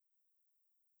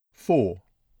4.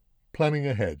 Planning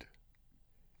ahead.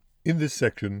 In this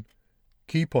section,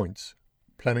 key points: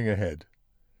 planning ahead,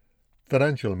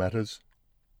 financial matters,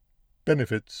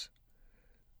 benefits,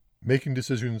 making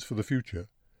decisions for the future,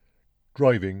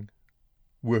 driving,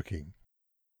 working.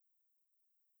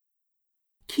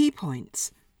 Key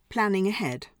points: planning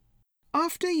ahead.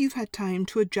 After you've had time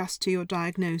to adjust to your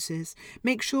diagnosis,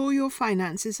 make sure your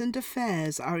finances and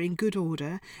affairs are in good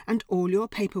order and all your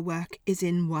paperwork is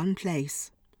in one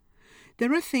place.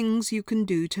 There are things you can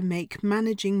do to make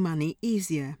managing money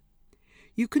easier.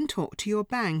 You can talk to your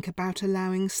bank about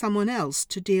allowing someone else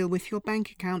to deal with your bank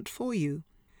account for you.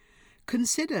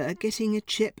 Consider getting a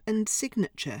chip and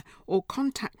signature or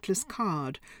contactless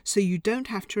card so you don't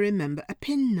have to remember a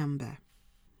PIN number.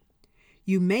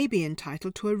 You may be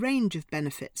entitled to a range of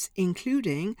benefits,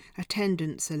 including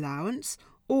attendance allowance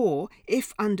or,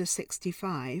 if under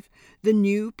 65, the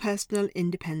new personal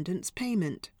independence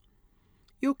payment.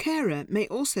 Your carer may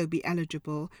also be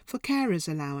eligible for carer's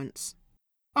allowance.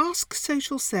 Ask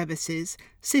Social Services,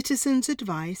 Citizens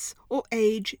Advice or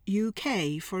Age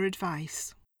UK for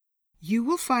advice. You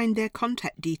will find their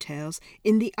contact details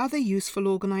in the Other Useful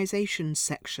Organisations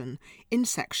section in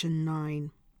Section 9.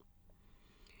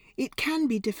 It can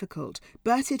be difficult,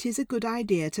 but it is a good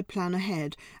idea to plan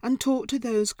ahead and talk to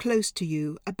those close to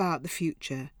you about the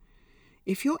future.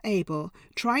 If you're able,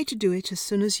 try to do it as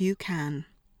soon as you can.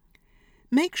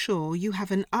 Make sure you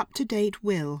have an up-to-date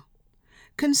will.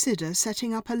 Consider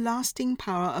setting up a lasting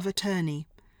power of attorney.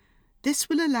 This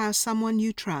will allow someone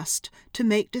you trust to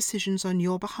make decisions on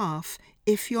your behalf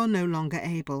if you're no longer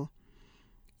able.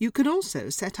 You can also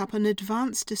set up an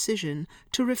advance decision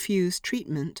to refuse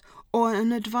treatment or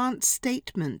an advance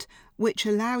statement which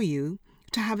allow you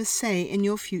to have a say in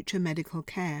your future medical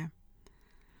care.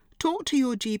 Talk to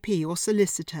your GP or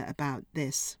solicitor about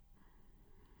this.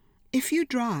 If you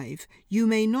drive, you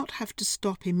may not have to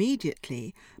stop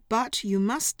immediately, but you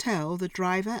must tell the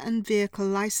Driver and Vehicle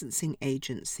Licensing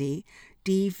Agency,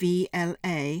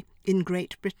 DVLA, in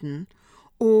Great Britain,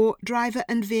 or Driver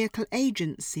and Vehicle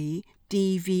Agency,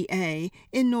 DVA,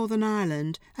 in Northern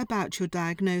Ireland about your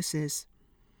diagnosis.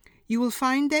 You will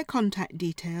find their contact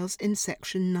details in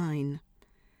Section 9.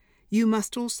 You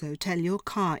must also tell your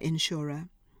car insurer.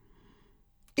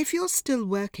 If you're still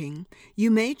working, you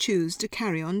may choose to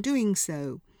carry on doing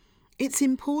so. It's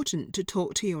important to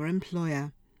talk to your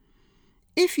employer.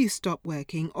 If you stop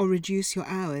working or reduce your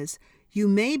hours, you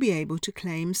may be able to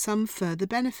claim some further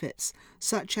benefits,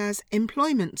 such as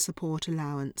employment support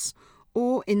allowance,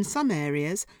 or in some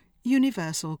areas,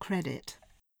 universal credit.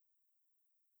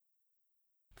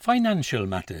 Financial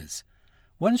matters.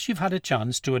 Once you've had a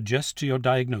chance to adjust to your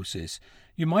diagnosis,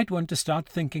 you might want to start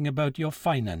thinking about your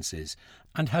finances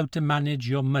and how to manage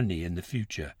your money in the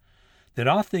future. There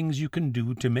are things you can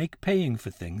do to make paying for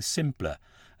things simpler,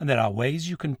 and there are ways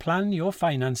you can plan your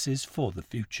finances for the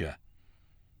future.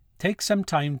 Take some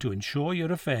time to ensure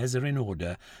your affairs are in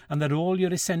order and that all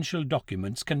your essential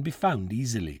documents can be found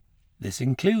easily. This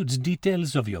includes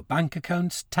details of your bank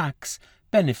accounts, tax,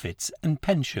 benefits and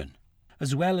pension,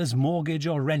 as well as mortgage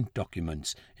or rent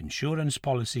documents, insurance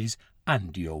policies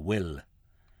and your will.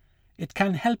 It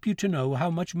can help you to know how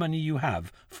much money you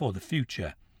have for the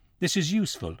future. This is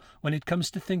useful when it comes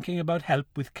to thinking about help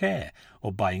with care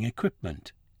or buying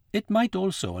equipment. It might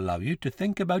also allow you to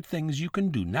think about things you can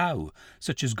do now,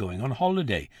 such as going on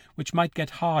holiday, which might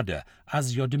get harder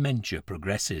as your dementia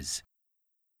progresses.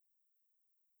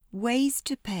 Ways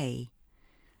to pay.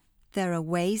 There are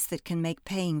ways that can make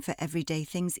paying for everyday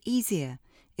things easier.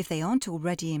 If they aren't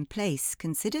already in place,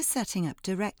 consider setting up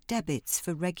direct debits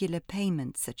for regular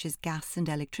payments such as gas and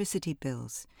electricity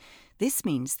bills. This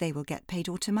means they will get paid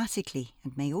automatically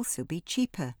and may also be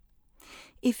cheaper.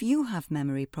 If you have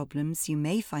memory problems, you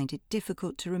may find it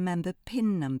difficult to remember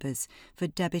PIN numbers for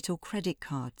debit or credit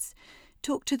cards.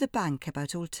 Talk to the bank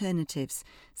about alternatives,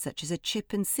 such as a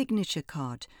chip and signature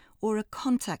card or a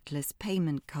contactless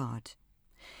payment card.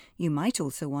 You might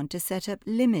also want to set up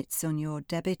limits on your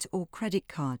debit or credit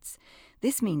cards.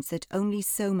 This means that only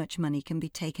so much money can be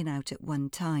taken out at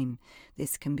one time.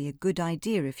 This can be a good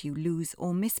idea if you lose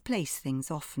or misplace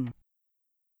things often.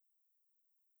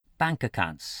 Bank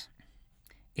accounts.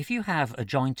 If you have a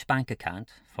joint bank account,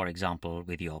 for example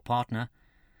with your partner,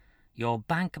 your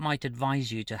bank might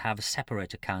advise you to have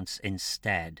separate accounts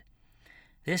instead.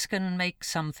 This can make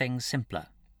some things simpler.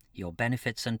 Your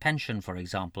benefits and pension, for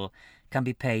example, can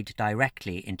be paid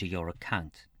directly into your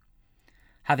account.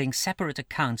 Having separate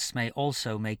accounts may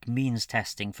also make means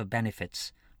testing for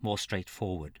benefits more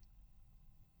straightforward.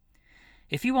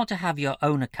 If you want to have your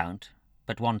own account,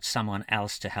 but want someone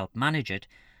else to help manage it,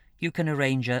 you can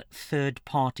arrange a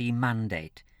third-party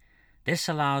mandate. This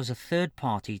allows a third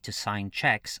party to sign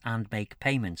checks and make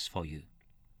payments for you.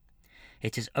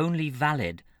 It is only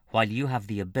valid while you have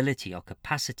the ability or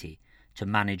capacity to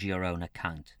manage your own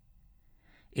account.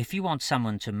 If you want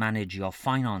someone to manage your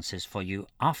finances for you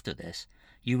after this,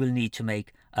 you will need to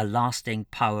make a lasting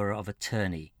power of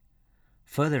attorney.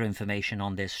 Further information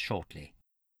on this shortly.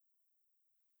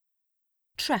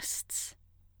 Trusts.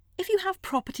 If you have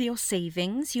property or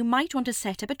savings, you might want to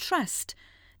set up a trust.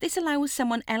 This allows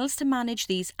someone else to manage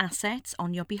these assets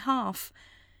on your behalf.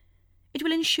 It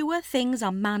will ensure things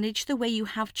are managed the way you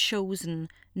have chosen,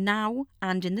 now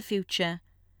and in the future.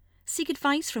 Seek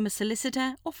advice from a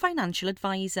solicitor or financial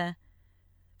advisor.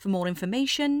 For more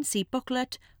information, see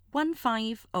booklet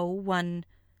 1501,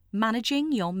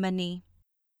 Managing Your Money.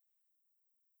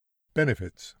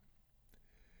 Benefits.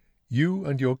 You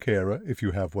and your carer, if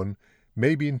you have one,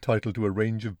 may be entitled to a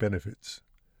range of benefits.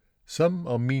 Some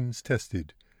are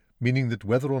means-tested, meaning that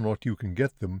whether or not you can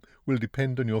get them will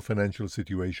depend on your financial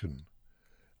situation.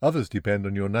 Others depend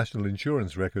on your national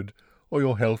insurance record or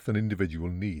your health and individual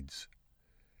needs.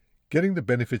 Getting the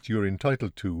benefits you're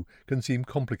entitled to can seem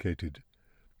complicated,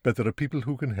 but there are people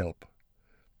who can help.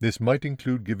 This might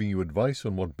include giving you advice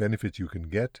on what benefits you can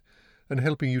get and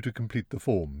helping you to complete the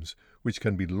forms, which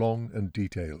can be long and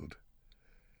detailed.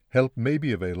 Help may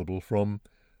be available from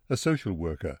a social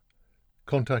worker.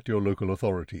 Contact your local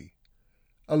authority.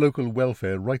 A local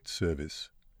welfare rights service.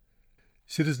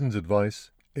 Citizens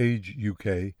Advice, Age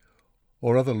UK,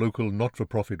 or other local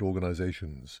not-for-profit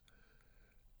organisations.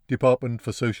 Department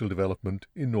for Social Development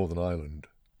in Northern Ireland.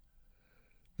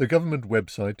 The government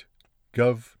website,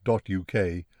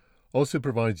 gov.uk, also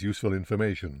provides useful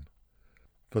information.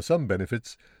 For some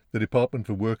benefits, the Department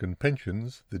for Work and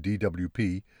Pensions, the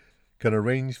DWP, can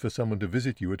arrange for someone to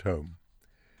visit you at home.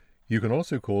 You can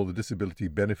also call the Disability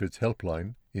Benefits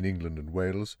Helpline in England and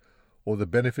Wales, or the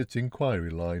Benefits Inquiry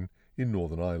Line in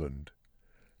Northern Ireland.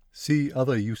 See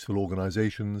other useful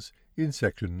organisations in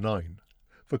Section 9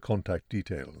 for contact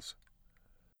details.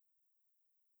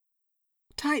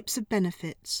 Types of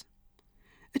benefits.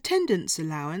 Attendance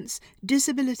allowance,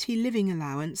 disability living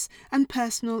allowance and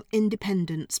personal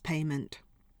independence payment.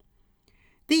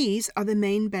 These are the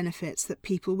main benefits that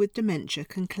people with dementia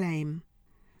can claim.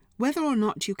 Whether or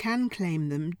not you can claim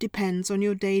them depends on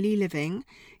your daily living,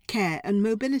 care and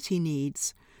mobility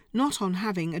needs, not on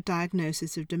having a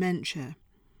diagnosis of dementia.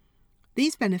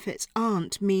 These benefits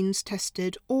aren't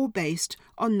means-tested or based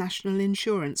on national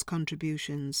insurance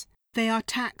contributions. They are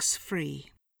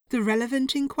tax-free. The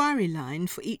relevant inquiry line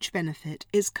for each benefit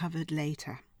is covered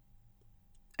later.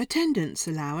 Attendance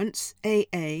allowance,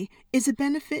 AA, is a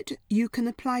benefit you can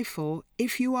apply for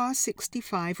if you are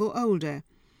 65 or older.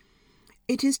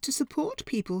 It is to support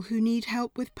people who need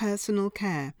help with personal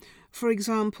care, for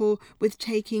example, with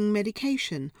taking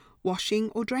medication, washing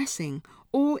or dressing,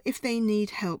 or if they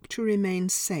need help to remain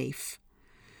safe.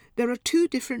 There are two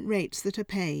different rates that are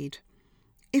paid.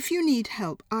 If you need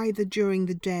help either during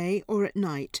the day or at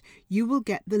night, you will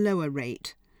get the lower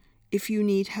rate. If you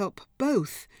need help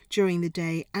both during the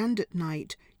day and at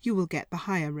night, you will get the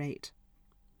higher rate.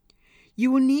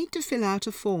 You will need to fill out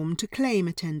a form to claim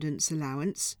attendance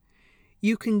allowance.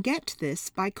 You can get this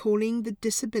by calling the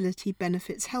Disability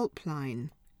Benefits Helpline.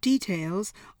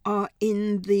 Details are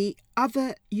in the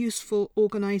Other Useful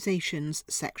Organisations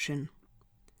section.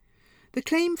 The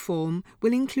claim form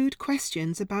will include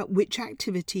questions about which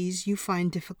activities you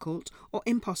find difficult or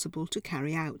impossible to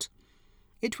carry out.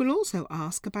 It will also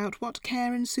ask about what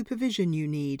care and supervision you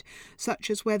need, such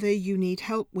as whether you need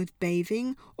help with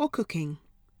bathing or cooking.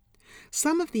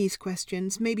 Some of these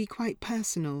questions may be quite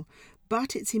personal,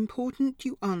 but it's important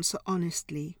you answer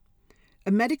honestly.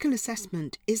 A medical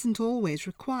assessment isn't always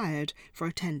required for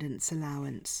attendance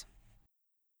allowance.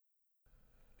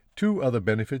 Two other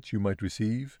benefits you might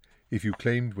receive if you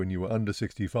claimed when you were under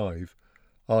 65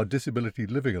 are Disability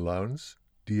Living Allowance,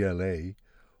 DLA,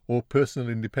 or Personal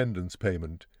Independence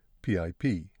Payment, PIP.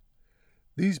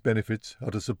 These benefits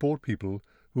are to support people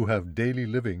who have daily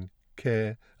living,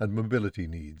 care and mobility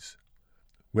needs.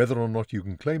 Whether or not you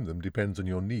can claim them depends on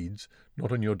your needs,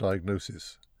 not on your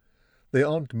diagnosis. They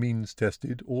aren't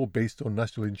means-tested or based on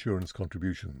national insurance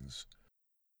contributions.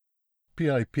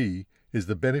 PIP is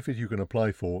the benefit you can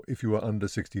apply for if you are under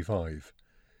 65.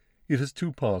 It has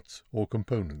two parts or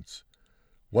components.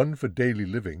 One for daily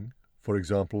living, for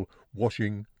example,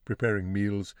 washing, preparing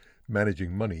meals,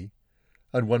 managing money,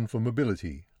 and one for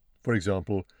mobility, for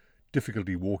example,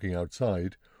 difficulty walking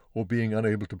outside or being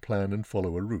unable to plan and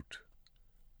follow a route.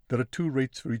 There are two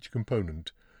rates for each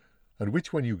component, and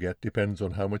which one you get depends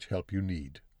on how much help you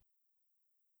need.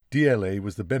 DLA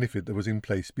was the benefit that was in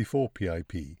place before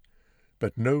PIP,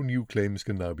 but no new claims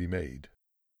can now be made.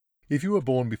 If you were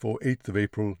born before 8th of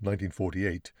April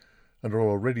 1948 and are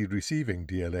already receiving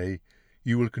DLA,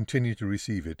 you will continue to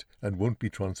receive it and won't be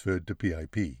transferred to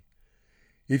PIP.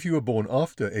 If you were born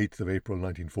after 8th of April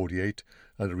 1948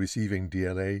 and are receiving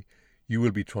DLA, you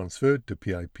will be transferred to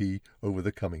PIP over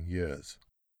the coming years.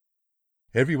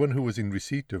 Everyone who was in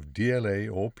receipt of DLA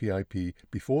or PIP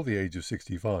before the age of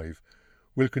 65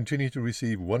 will continue to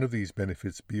receive one of these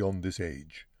benefits beyond this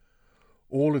age.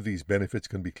 All of these benefits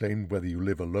can be claimed whether you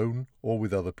live alone or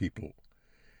with other people.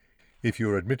 If you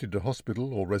are admitted to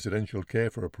hospital or residential care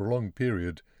for a prolonged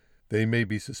period, they may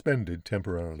be suspended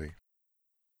temporarily.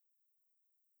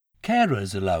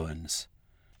 Carer's allowance.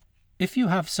 If you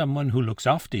have someone who looks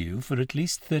after you for at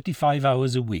least 35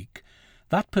 hours a week,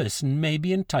 that person may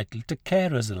be entitled to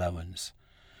carer's allowance.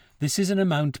 This is an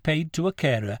amount paid to a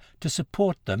carer to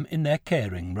support them in their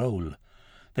caring role.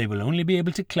 They will only be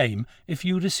able to claim if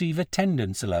you receive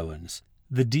attendance allowance,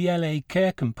 the DLA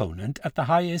care component at the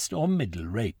highest or middle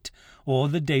rate, or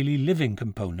the daily living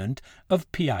component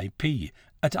of PIP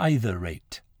at either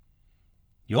rate.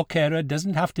 Your carer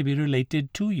doesn't have to be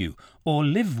related to you or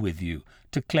live with you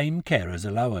to claim carer's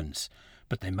allowance,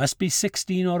 but they must be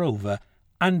 16 or over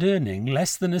and earning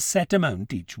less than a set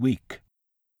amount each week.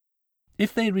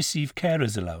 If they receive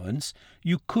carer's allowance,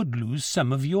 you could lose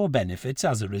some of your benefits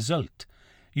as a result.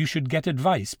 You should get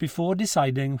advice before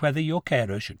deciding whether your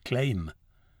carer should claim.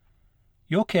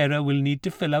 Your carer will need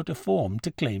to fill out a form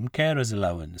to claim carer's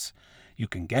allowance. You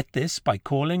can get this by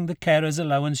calling the Carer's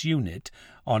Allowance Unit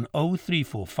on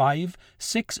 0345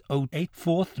 608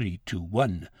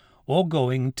 4321 or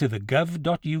going to the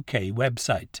gov.uk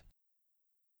website.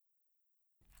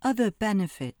 Other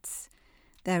benefits.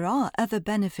 There are other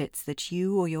benefits that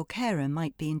you or your carer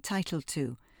might be entitled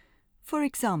to. For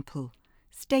example,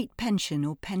 state pension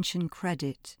or pension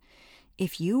credit.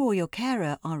 If you or your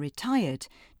carer are retired,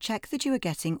 check that you are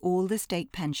getting all the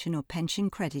state pension or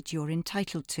pension credit you're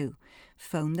entitled to.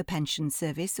 Phone the pension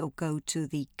service or go to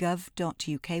the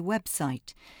gov.uk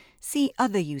website. See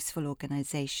other useful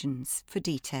organisations for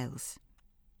details.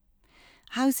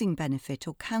 Housing benefit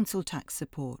or council tax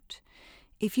support.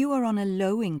 If you are on a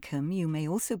low income, you may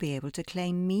also be able to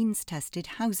claim means-tested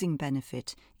housing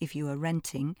benefit if you are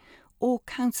renting, or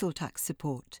council tax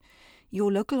support.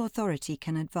 Your local authority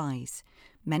can advise.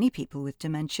 Many people with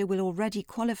dementia will already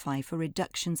qualify for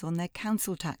reductions on their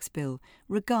council tax bill,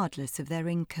 regardless of their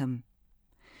income.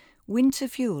 Winter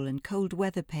fuel and cold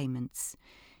weather payments.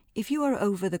 If you are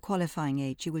over the qualifying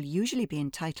age, you will usually be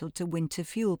entitled to winter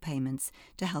fuel payments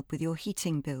to help with your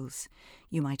heating bills.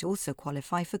 You might also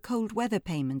qualify for cold weather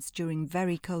payments during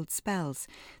very cold spells.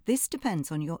 This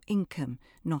depends on your income,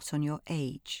 not on your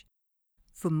age.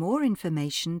 For more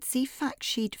information, see Fact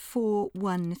Sheet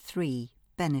 413,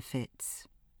 Benefits.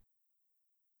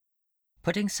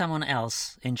 Putting someone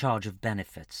else in charge of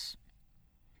benefits.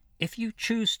 If you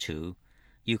choose to,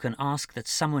 you can ask that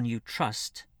someone you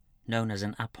trust, known as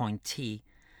an appointee,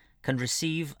 can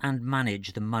receive and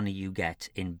manage the money you get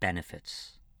in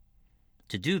benefits.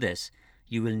 To do this,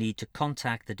 you will need to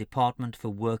contact the Department for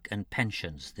Work and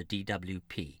Pensions, the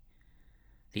DWP.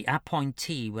 The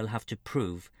appointee will have to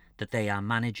prove that they are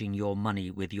managing your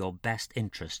money with your best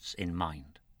interests in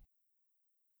mind.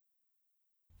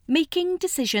 Making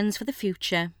decisions for the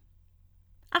future.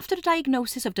 After a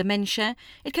diagnosis of dementia,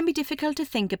 it can be difficult to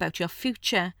think about your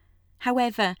future.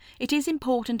 However, it is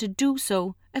important to do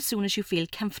so as soon as you feel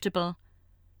comfortable.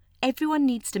 Everyone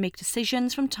needs to make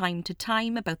decisions from time to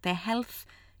time about their health,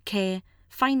 care,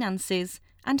 finances,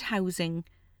 and housing.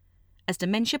 As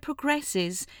dementia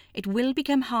progresses, it will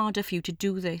become harder for you to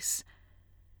do this.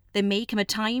 There may come a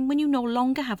time when you no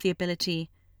longer have the ability,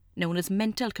 known as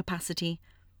mental capacity.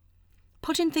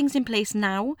 Putting things in place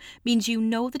now means you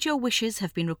know that your wishes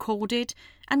have been recorded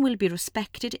and will be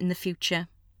respected in the future.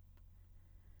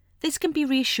 This can be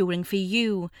reassuring for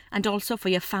you and also for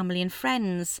your family and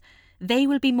friends. They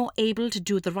will be more able to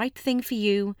do the right thing for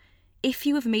you if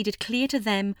you have made it clear to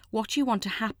them what you want to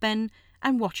happen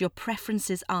and what your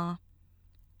preferences are.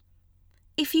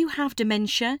 If you have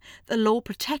dementia, the law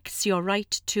protects your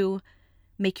right to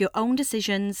make your own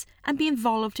decisions and be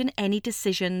involved in any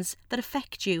decisions that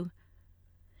affect you.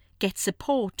 Get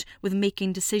support with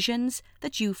making decisions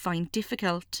that you find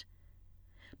difficult.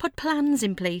 Put plans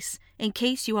in place in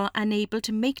case you are unable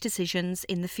to make decisions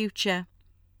in the future.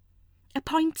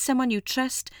 Appoint someone you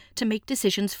trust to make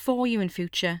decisions for you in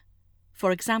future,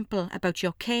 for example, about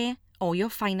your care or your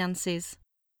finances.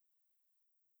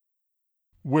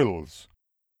 Wills.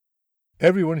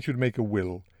 Everyone should make a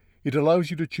will. It allows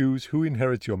you to choose who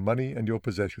inherits your money and your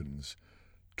possessions.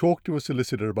 Talk to a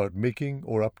solicitor about making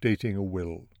or updating a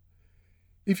will.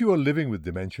 If you are living with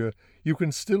dementia, you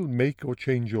can still make or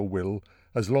change your will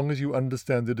as long as you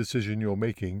understand the decision you're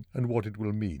making and what it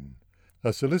will mean.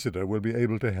 A solicitor will be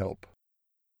able to help.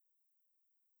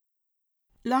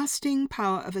 Lasting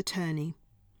Power of Attorney.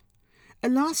 A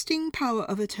lasting power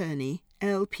of attorney,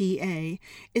 LPA,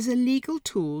 is a legal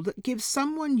tool that gives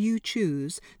someone you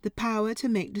choose the power to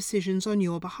make decisions on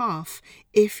your behalf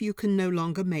if you can no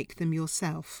longer make them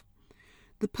yourself.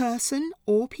 The person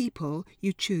or people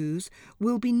you choose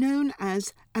will be known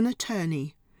as an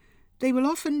attorney. They will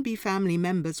often be family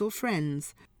members or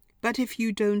friends, but if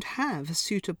you don't have a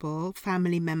suitable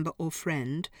family member or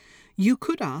friend, you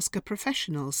could ask a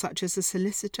professional such as a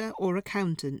solicitor or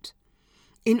accountant.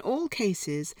 In all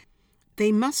cases,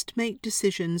 they must make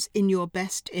decisions in your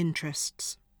best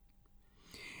interests.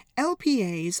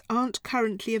 LPAs aren't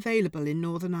currently available in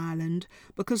Northern Ireland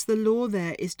because the law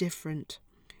there is different.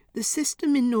 The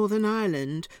system in Northern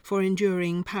Ireland for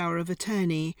enduring power of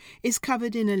attorney is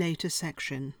covered in a later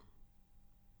section.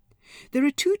 There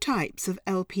are two types of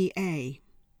LPA.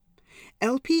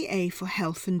 LPA for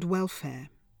health and welfare.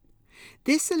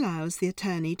 This allows the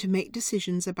attorney to make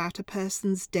decisions about a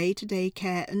person's day-to-day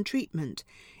care and treatment,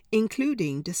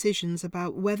 including decisions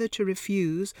about whether to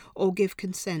refuse or give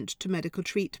consent to medical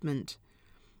treatment.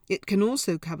 It can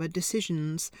also cover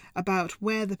decisions about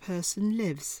where the person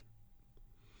lives.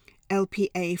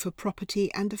 LPA for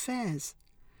property and affairs.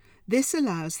 This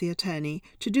allows the attorney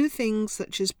to do things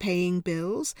such as paying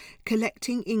bills,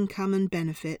 collecting income and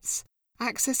benefits,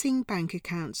 accessing bank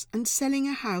accounts, and selling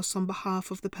a house on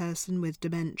behalf of the person with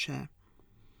dementia.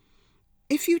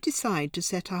 If you decide to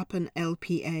set up an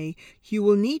LPA, you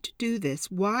will need to do this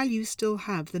while you still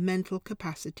have the mental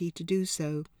capacity to do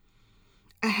so.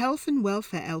 A health and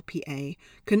welfare LPA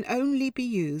can only be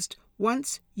used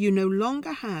once you no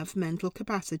longer have mental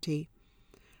capacity.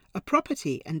 A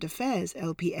property and affairs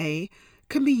LPA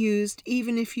can be used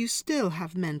even if you still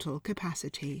have mental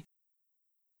capacity.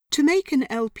 To make an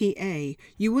LPA,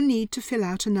 you will need to fill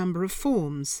out a number of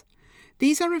forms.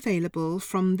 These are available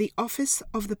from the Office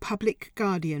of the Public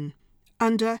Guardian,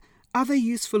 under Other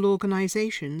Useful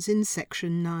Organisations in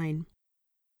Section 9.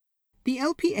 The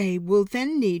LPA will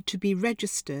then need to be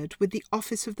registered with the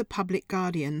Office of the Public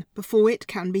Guardian before it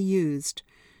can be used.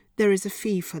 There is a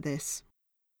fee for this.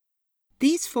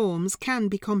 These forms can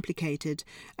be complicated,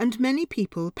 and many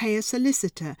people pay a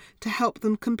solicitor to help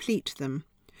them complete them.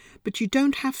 But you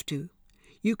don't have to.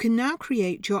 You can now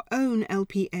create your own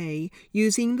LPA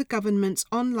using the government's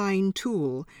online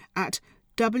tool at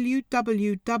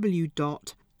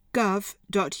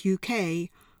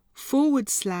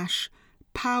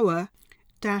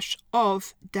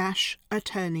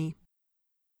www.gov.uk/power-of-attorney.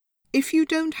 If you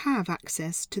don't have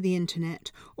access to the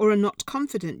internet or are not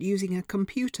confident using a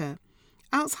computer,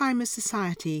 Alzheimer's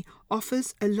Society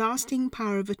offers a lasting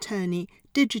power of attorney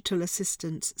digital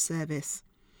assistance service.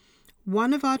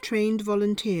 One of our trained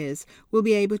volunteers will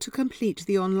be able to complete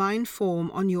the online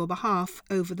form on your behalf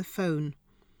over the phone.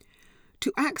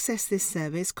 To access this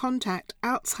service, contact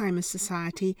Alzheimer's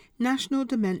Society National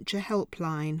Dementia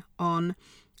Helpline on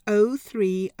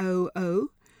 0300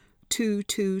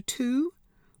 222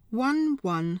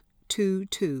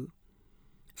 1122.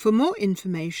 For more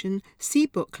information, see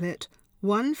booklet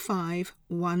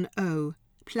 1510,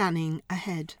 Planning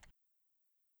Ahead.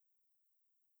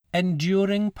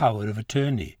 Enduring power of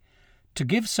attorney. To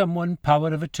give someone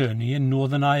power of attorney in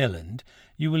Northern Ireland,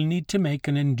 you will need to make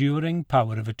an enduring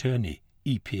power of attorney,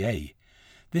 EPA.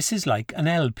 This is like an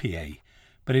LPA,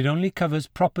 but it only covers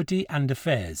property and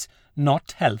affairs,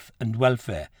 not health and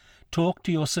welfare. Talk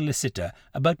to your solicitor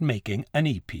about making an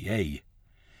EPA.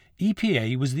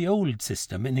 EPA was the old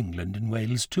system in England and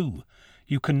Wales too.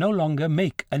 You can no longer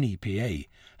make an EPA.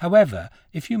 However,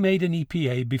 if you made an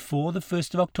EPA before the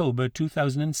 1st of October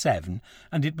 2007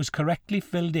 and it was correctly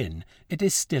filled in, it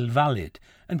is still valid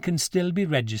and can still be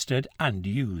registered and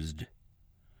used.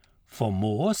 For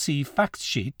more, see fact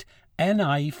sheet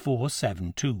NI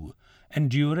 472,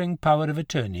 Enduring Power of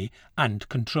Attorney and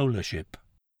Controllership.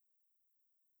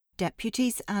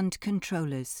 Deputies and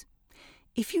controllers.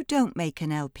 If you don't make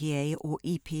an LPA or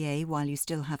EPA while you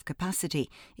still have capacity,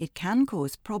 it can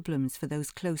cause problems for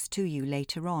those close to you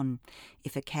later on.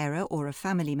 If a carer or a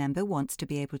family member wants to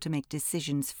be able to make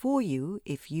decisions for you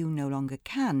if you no longer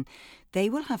can, they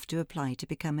will have to apply to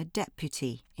become a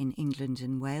deputy in England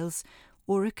and Wales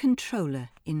or a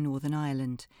controller in Northern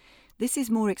Ireland. This is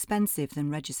more expensive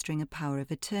than registering a power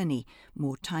of attorney,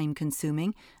 more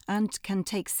time-consuming, and can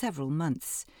take several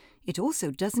months. It also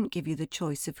doesn't give you the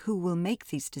choice of who will make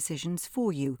these decisions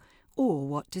for you or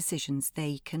what decisions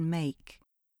they can make.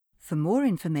 For more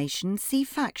information, see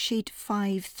Fact Sheet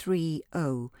 530,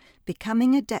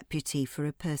 Becoming a Deputy for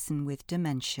a Person with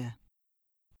Dementia.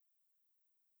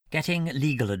 Getting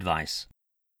legal advice.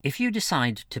 If you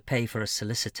decide to pay for a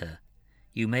solicitor,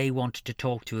 you may want to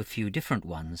talk to a few different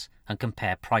ones and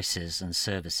compare prices and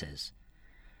services.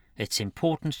 It's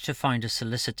important to find a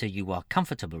solicitor you are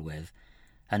comfortable with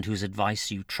and whose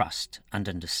advice you trust and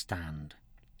understand.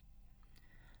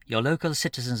 Your local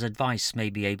citizen's advice may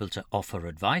be able to offer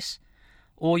advice,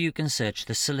 or you can search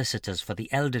the solicitors for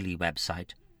the elderly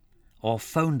website, or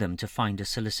phone them to find a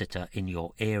solicitor in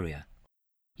your area.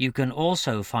 You can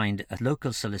also find a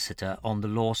local solicitor on the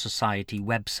Law Society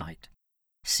website.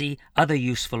 See other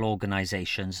useful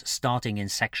organisations starting in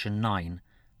Section 9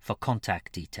 for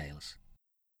contact details.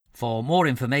 For more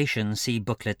information, see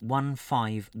booklet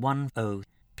 1510,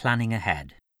 Planning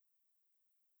Ahead.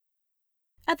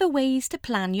 Other ways to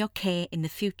plan your care in the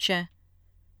future.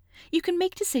 You can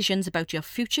make decisions about your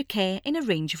future care in a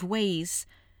range of ways,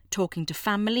 talking to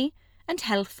family and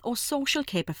health or social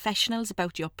care professionals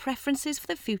about your preferences for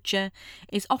the future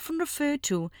is often referred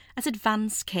to as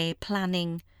advanced care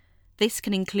planning. This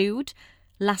can include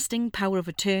lasting power of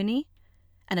attorney,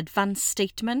 an advance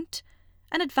statement,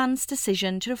 an advance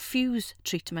decision to refuse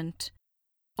treatment.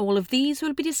 All of these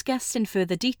will be discussed in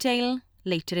further detail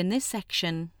later in this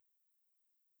section.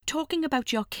 Talking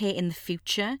about your care in the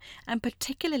future, and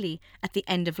particularly at the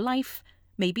end of life,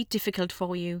 may be difficult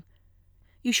for you.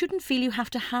 You shouldn't feel you have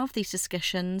to have these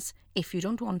discussions if you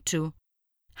don't want to.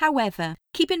 However,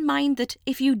 keep in mind that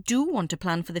if you do want to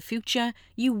plan for the future,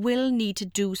 you will need to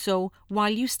do so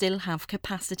while you still have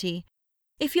capacity.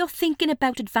 If you're thinking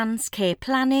about advanced care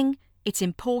planning, it's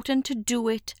important to do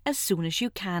it as soon as you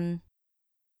can.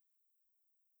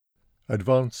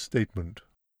 Advance statement.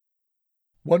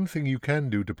 One thing you can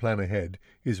do to plan ahead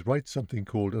is write something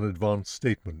called an advance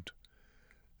statement.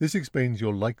 This explains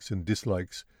your likes and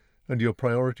dislikes and your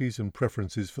priorities and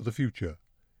preferences for the future.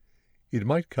 It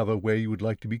might cover where you would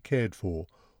like to be cared for,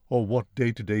 or what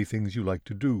day-to-day things you like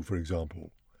to do, for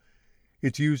example.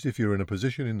 It's used if you're in a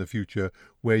position in the future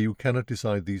where you cannot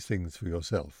decide these things for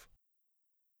yourself.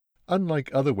 Unlike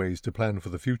other ways to plan for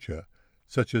the future,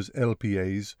 such as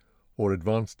LPAs or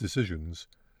advanced decisions,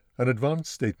 an advance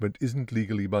statement isn't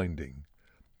legally binding,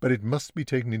 but it must be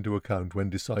taken into account when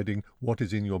deciding what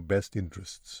is in your best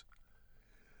interests.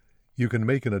 You can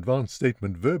make an advance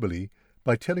statement verbally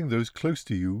by telling those close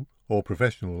to you or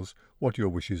professionals what your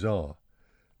wishes are,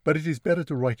 but it is better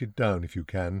to write it down if you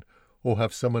can, or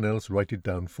have someone else write it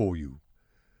down for you.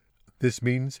 This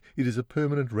means it is a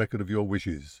permanent record of your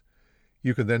wishes.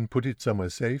 You can then put it somewhere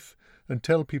safe and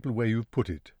tell people where you've put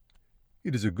it.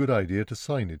 It is a good idea to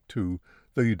sign it too,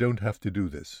 though you don't have to do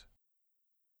this.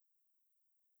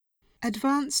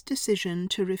 Advance decision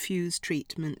to refuse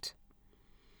treatment.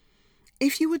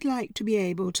 If you would like to be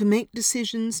able to make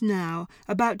decisions now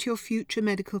about your future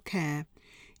medical care,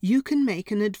 you can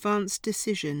make an advance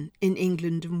decision in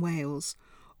England and Wales,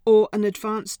 or an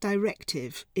advance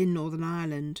directive in Northern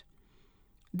Ireland.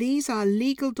 These are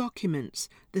legal documents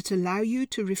that allow you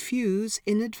to refuse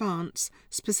in advance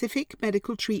specific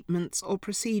medical treatments or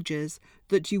procedures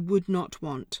that you would not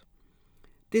want.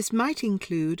 This might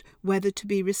include whether to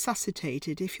be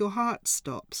resuscitated if your heart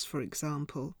stops, for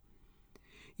example.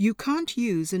 You can't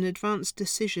use an advance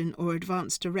decision or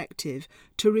advance directive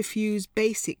to refuse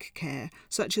basic care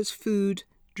such as food,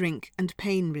 drink and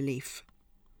pain relief.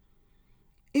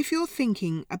 If you're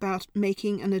thinking about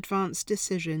making an advance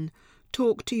decision,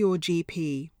 talk to your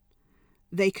GP.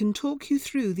 They can talk you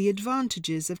through the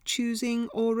advantages of choosing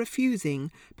or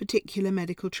refusing particular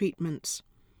medical treatments.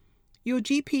 Your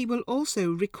GP will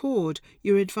also record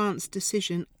your advance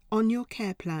decision on your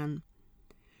care plan.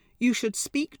 You should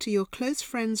speak to your close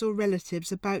friends or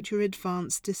relatives about your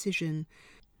advance decision,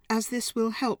 as this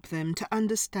will help them to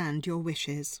understand your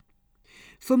wishes.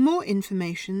 For more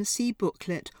information, see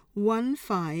booklet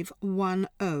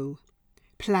 1510,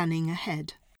 Planning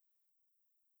Ahead.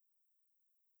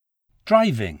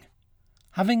 Driving.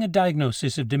 Having a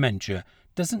diagnosis of dementia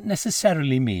doesn't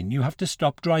necessarily mean you have to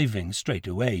stop driving straight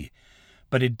away,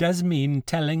 but it does mean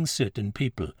telling certain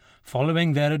people,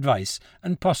 following their advice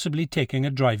and possibly taking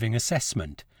a driving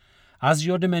assessment. As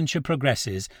your dementia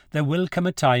progresses, there will come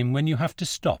a time when you have to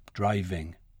stop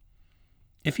driving.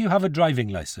 If you have a driving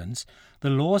licence, the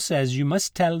law says you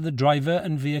must tell the Driver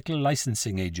and Vehicle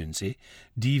Licensing Agency,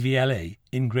 DVLA,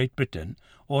 in Great Britain,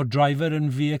 or Driver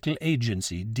and Vehicle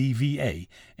Agency, DVA,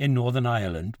 in Northern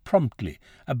Ireland, promptly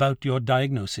about your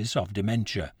diagnosis of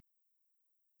dementia.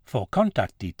 For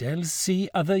contact details, see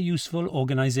other useful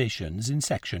organisations in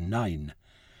Section 9.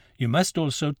 You must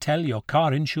also tell your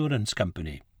car insurance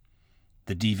company.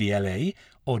 The DVLA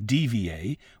or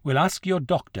DVA will ask your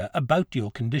doctor about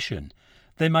your condition.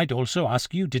 They might also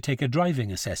ask you to take a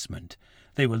driving assessment.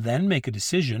 They will then make a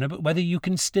decision about whether you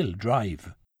can still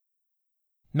drive.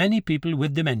 Many people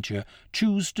with dementia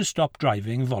choose to stop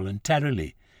driving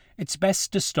voluntarily. It's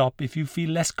best to stop if you feel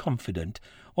less confident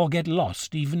or get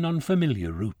lost even on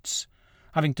familiar routes.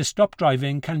 Having to stop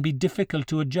driving can be difficult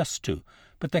to adjust to,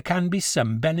 but there can be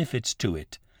some benefits to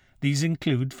it. These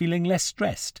include feeling less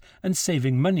stressed and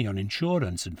saving money on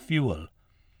insurance and fuel.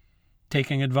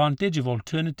 Taking advantage of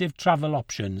alternative travel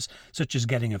options, such as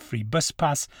getting a free bus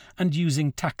pass and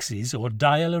using taxis or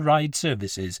dial-a-ride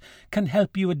services, can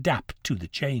help you adapt to the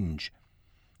change.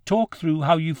 Talk through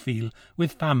how you feel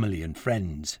with family and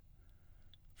friends.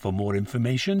 For more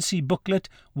information, see booklet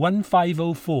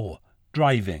 1504,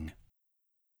 Driving.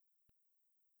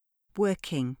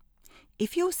 Working.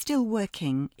 If you're still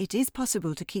working, it is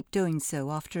possible to keep doing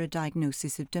so after a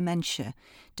diagnosis of dementia.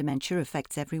 Dementia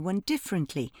affects everyone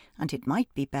differently, and it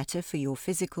might be better for your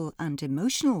physical and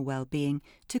emotional well-being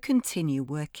to continue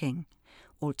working.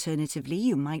 Alternatively,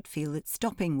 you might feel that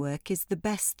stopping work is the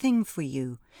best thing for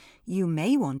you. You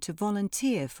may want to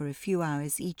volunteer for a few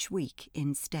hours each week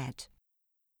instead.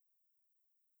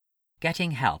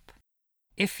 Getting help.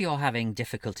 If you're having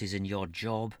difficulties in your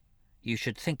job, you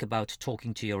should think about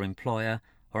talking to your employer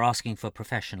or asking for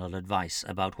professional advice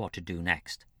about what to do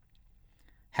next.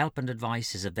 Help and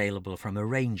advice is available from a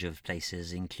range of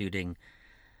places, including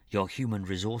your Human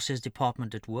Resources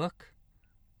Department at work,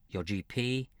 your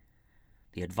GP,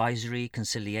 the Advisory,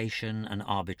 Conciliation and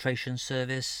Arbitration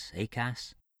Service,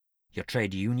 ACAS, your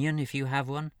trade union if you have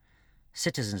one,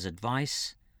 citizens'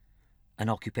 advice, an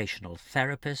occupational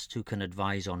therapist who can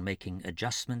advise on making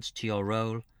adjustments to your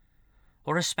role,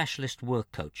 or a specialist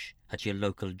work coach at your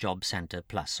local Job Centre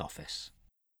Plus office.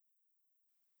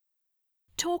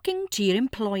 Talking to your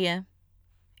employer.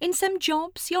 In some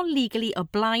jobs, you're legally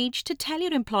obliged to tell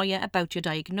your employer about your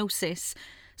diagnosis,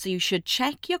 so you should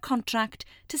check your contract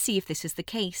to see if this is the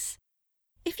case.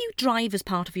 If you drive as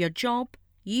part of your job,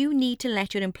 you need to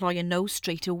let your employer know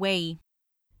straight away.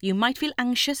 You might feel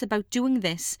anxious about doing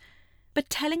this,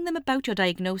 but telling them about your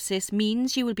diagnosis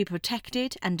means you will be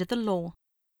protected under the law.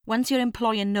 Once your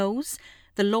employer knows,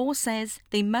 the law says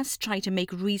they must try to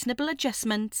make reasonable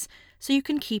adjustments so you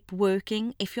can keep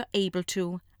working if you're able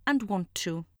to and want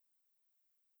to.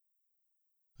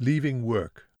 Leaving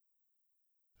work.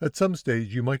 At some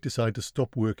stage you might decide to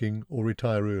stop working or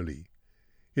retire early.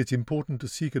 It's important to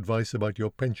seek advice about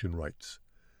your pension rights.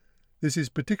 This is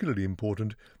particularly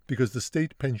important because the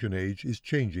state pension age is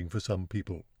changing for some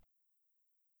people.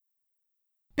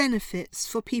 Benefits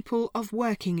for people of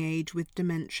working age with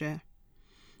dementia.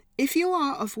 If you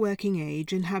are of working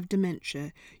age and have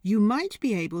dementia, you might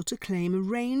be able to claim a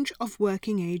range of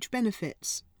working age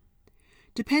benefits.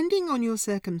 Depending on your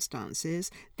circumstances,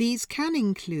 these can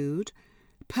include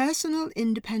Personal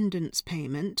Independence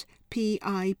Payment,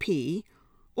 PIP,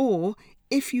 or,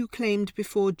 if you claimed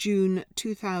before June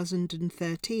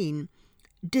 2013,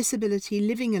 Disability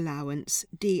Living Allowance,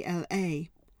 DLA.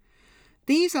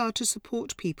 These are to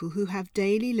support people who have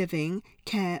daily living,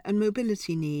 care and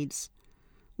mobility needs.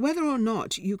 Whether or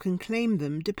not you can claim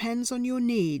them depends on your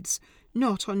needs,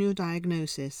 not on your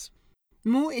diagnosis.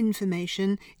 More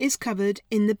information is covered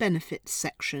in the benefits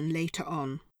section later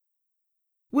on.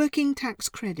 Working tax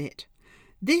credit.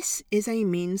 This is a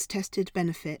means-tested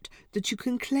benefit that you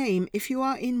can claim if you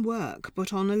are in work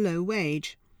but on a low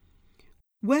wage.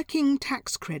 Working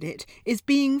tax credit is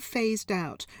being phased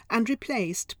out and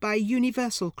replaced by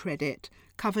universal credit,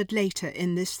 covered later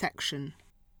in this section.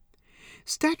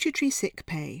 Statutory sick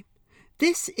pay.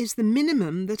 This is the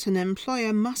minimum that an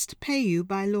employer must pay you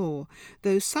by law,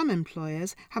 though some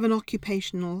employers have an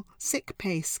occupational sick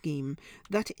pay scheme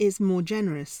that is more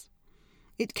generous.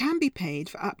 It can be paid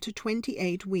for up to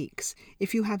 28 weeks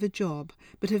if you have a job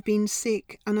but have been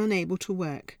sick and unable to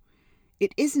work.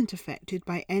 It isn't affected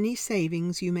by any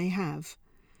savings you may have.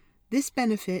 This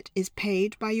benefit is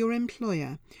paid by your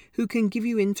employer, who can give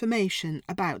you information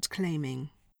about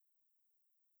claiming.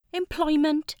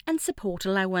 Employment and support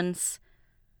allowance.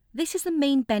 This is the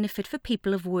main benefit for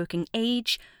people of working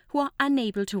age who are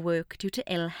unable to work due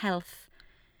to ill health.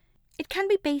 It can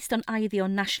be based on either your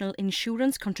national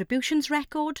insurance contributions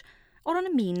record or on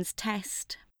a means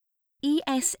test.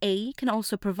 ESA can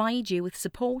also provide you with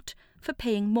support for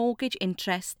paying mortgage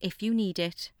interest if you need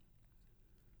it.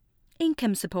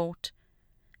 Income support.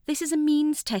 This is a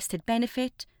means-tested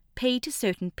benefit paid to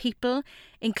certain people,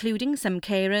 including some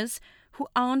carers, who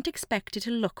aren't expected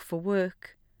to look for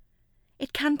work.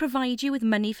 It can provide you with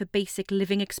money for basic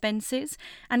living expenses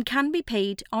and can be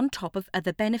paid on top of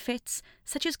other benefits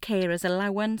such as carer's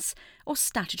allowance or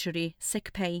statutory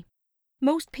sick pay.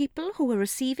 Most people who are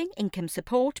receiving income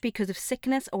support because of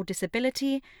sickness or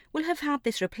disability will have had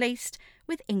this replaced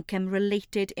with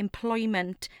income-related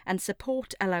employment and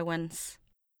support allowance.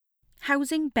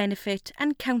 Housing benefit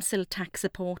and council tax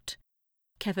support,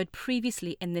 covered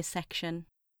previously in this section.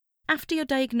 After your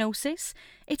diagnosis,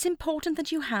 it's important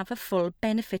that you have a full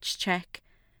benefits check.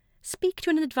 Speak to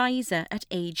an advisor at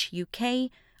Age UK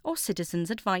or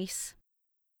Citizens Advice.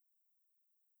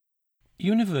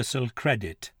 Universal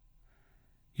Credit.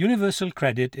 Universal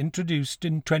Credit, introduced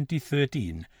in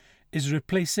 2013, is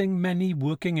replacing many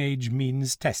working-age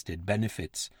means-tested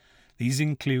benefits. These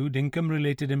include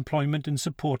income-related employment and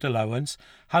support allowance,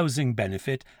 housing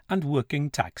benefit and working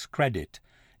tax credit.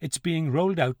 It's being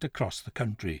rolled out across the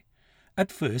country.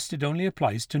 At first, it only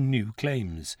applies to new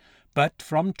claims, but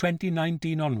from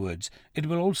 2019 onwards, it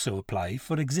will also apply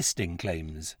for existing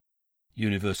claims.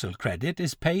 Universal Credit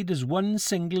is paid as one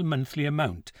single monthly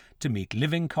amount to meet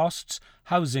living costs,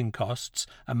 housing costs,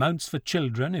 amounts for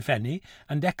children, if any,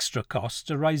 and extra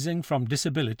costs arising from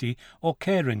disability or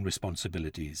caring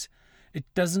responsibilities. It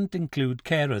doesn't include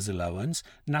carer's allowance,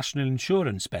 national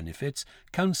insurance benefits,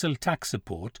 council tax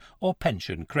support, or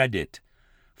pension credit.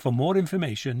 For more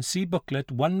information, see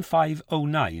booklet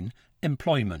 1509,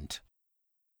 Employment.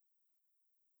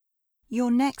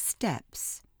 Your next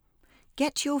steps.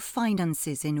 Get your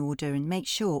finances in order and make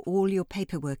sure all your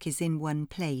paperwork is in one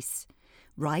place.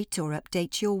 Write or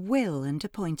update your will and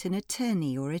appoint an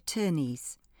attorney or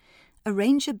attorneys.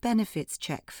 Arrange a benefits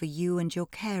check for you and your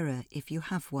carer if you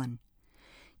have one.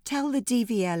 Tell the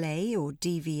DVLA or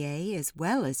DVA as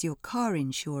well as your car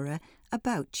insurer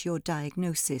about your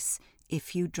diagnosis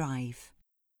if you drive.